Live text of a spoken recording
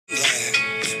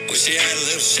Wish you had a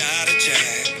little shot of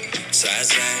Jack. Besides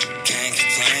that, can't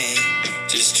complain.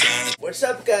 Just trying to. What's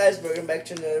up, guys? Welcome back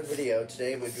to another video.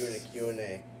 Today we're doing a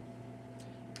Q&A.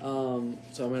 So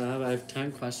I have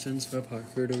 10 questions for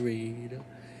Parker to read,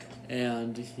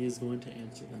 and he's going to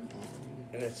answer them all.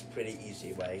 And it's pretty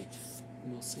easy, right?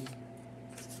 We'll see.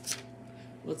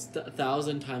 What's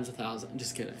 1,000 times 1,000?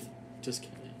 Just kidding. Just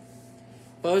kidding.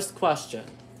 First question.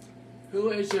 Who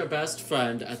is your best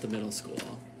friend at the middle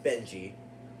school? Benji.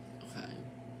 Okay.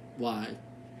 Why?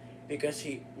 Because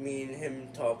me and him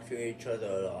talk to each other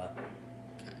a lot.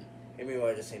 Okay. And we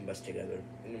ride the same bus together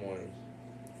in the morning.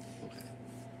 Okay.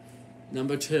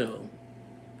 Number 2.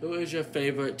 Who is your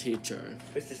favorite teacher?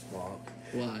 Mr. Small.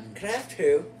 Why? Can I have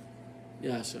two?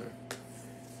 Yeah, sure.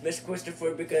 Miss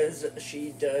Christopher because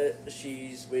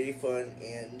she's really fun,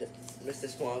 and Mr.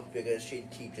 Small because she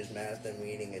teaches math and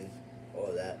reading and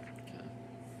all that. Okay.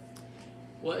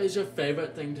 What is your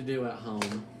favorite thing to do at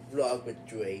home? Vlog with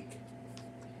Drake.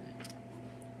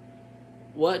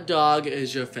 What dog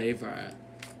is your favorite?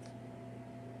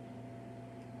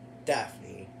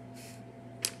 Daphne.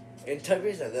 And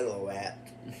Tubby's a little rat.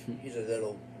 He's a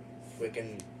little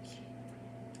freaking.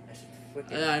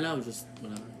 Yeah, I know, just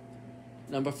whatever.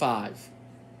 Number 5.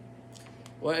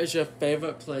 What is your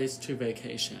favorite place to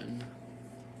vacation?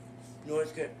 No,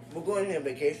 it's good. We're going on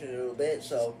vacation in a little bit,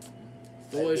 so.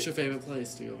 What is your favorite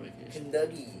place to go vacation?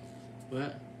 Kentucky.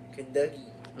 What? Kentucky.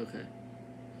 Okay.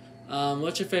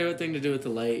 What's your favorite thing to do at the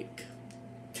lake?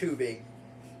 Tubing.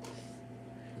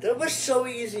 That was so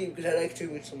easy because I like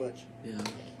tubing so much. Yeah.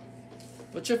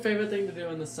 What's your favorite thing to do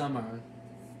in the summer?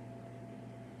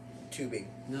 Tubing.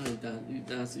 No,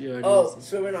 that's you already. Oh,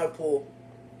 swim in our pool.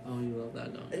 Oh, you love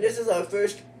that, don't you? And this is our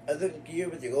first, I think, year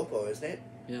with your GoPro, isn't it?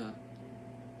 Yeah.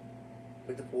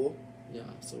 With the pool. Yeah,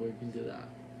 so we can do that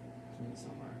in the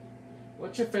summer.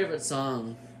 What's your favorite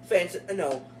song? Fancy.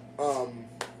 No.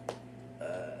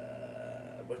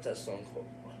 What's that song called?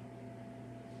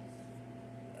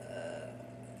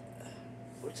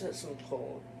 What's that song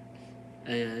called?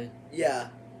 AA. Yeah.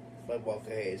 By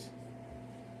Walker Hayes.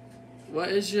 What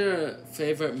is your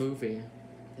favorite movie?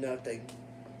 Nothing.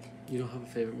 You don't have a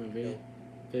favorite movie? No.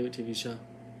 Favorite TV show?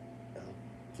 No.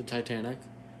 The Titanic?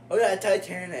 Oh yeah,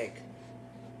 Titanic.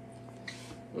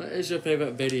 What is your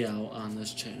favorite video on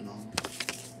this channel?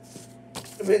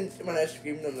 When I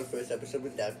screamed on the first episode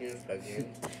when Daphne was pregnant,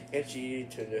 and she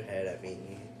turned her head at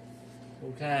me.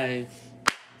 Okay.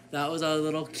 That was our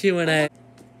little Q&A.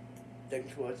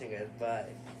 Thanks for watching, guys. Bye.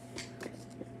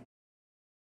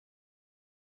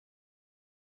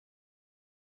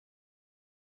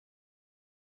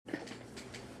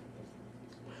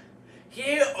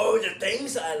 Here are the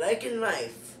things I like in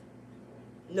life.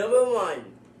 Number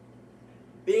 1,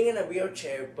 being in a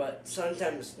wheelchair, but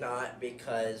sometimes not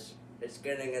because it's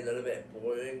getting a little bit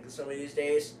boring some of these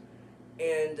days.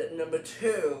 And number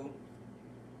 2,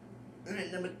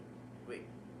 number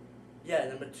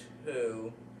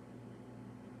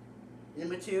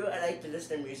 2, I like to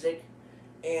listen to music.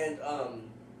 And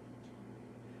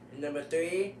number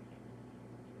 3,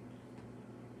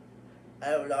 I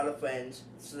have a lot of friends.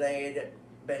 Slade,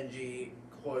 Benji,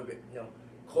 Corbin,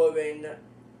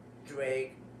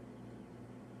 Drake.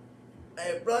 I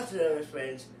have lots of other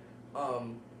friends.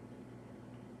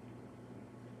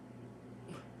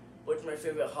 What's my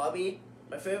favorite hobby?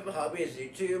 My favorite hobby is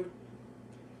YouTube.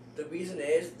 The reason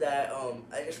is that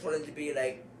I just wanted to be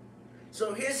like.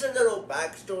 So here's a little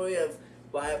backstory of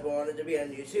why I wanted to be on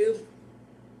YouTube.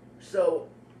 So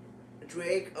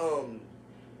Drake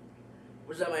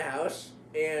was at my house,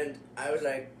 and I was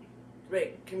like,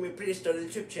 Drake, can we please start a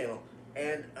YouTube channel?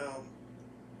 And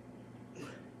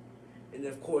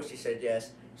of course he said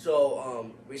yes.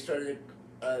 So we started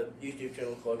a YouTube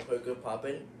channel called Parker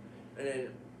Poppin', and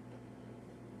then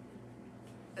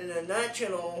that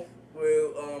channel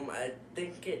grew. I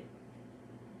think it.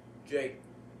 Drake.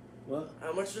 What?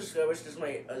 How much subscribers does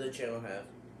my other channel have?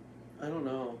 I don't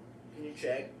know. Can you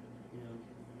check? Yeah.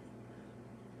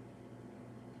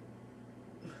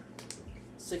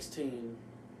 16.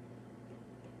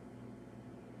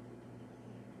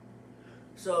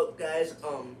 So guys,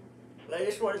 I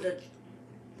just wanted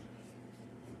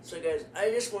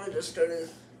to start a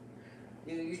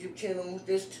new YouTube channel.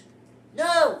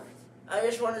 I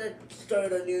just wanted to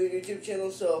start a new YouTube channel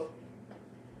so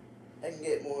I can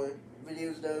get more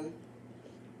videos done.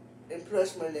 And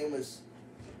plus,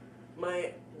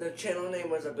 the channel name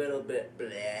was a little bit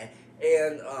bleh,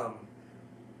 and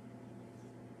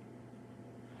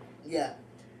yeah.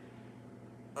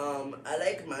 I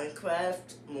like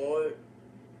Minecraft more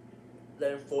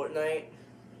than Fortnite.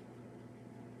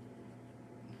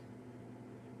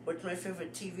 What's my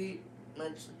favorite TV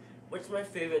What's my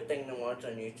favorite thing to watch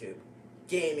on YouTube?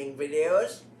 Gaming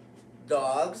videos,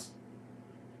 dogs,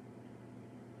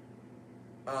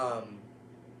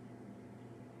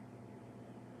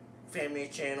 family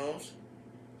channels,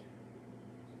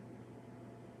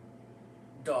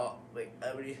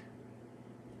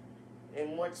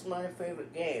 and what's my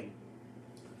favorite game?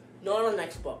 Not on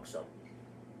Xbox though.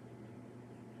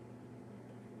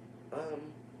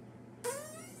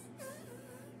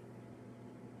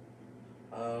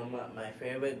 My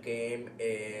favorite game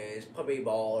is Puppy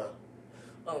Ball.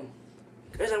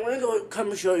 Guys, I'm gonna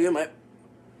come show you my.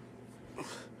 I'm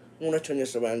gonna turn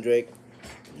this around, Drake.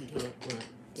 I'm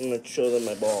gonna show them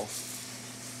my ball.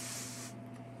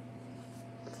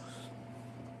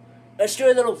 Let's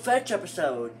do a little fetch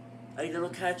episode. A little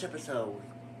catch episode.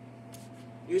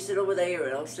 You sit over there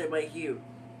and I'll sit right here.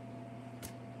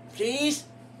 Please?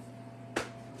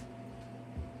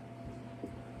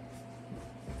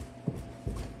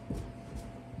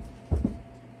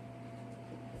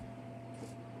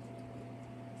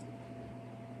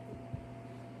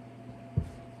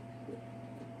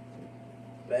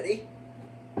 Ready?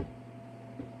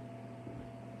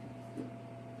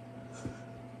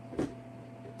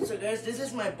 So guys, this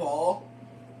is my ball.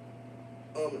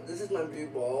 This is my blue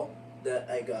ball that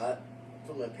I got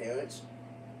from my parents.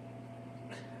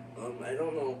 I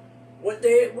don't know what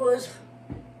day it was,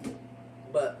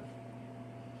 but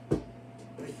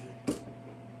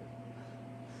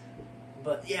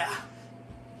yeah,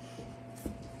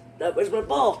 that was my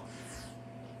ball.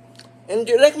 And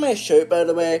do you like my shirt, by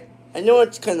the way? I know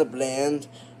it's kind of bland,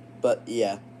 but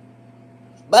yeah.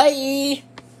 Bye!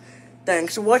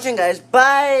 Thanks for watching, guys.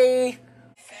 Bye!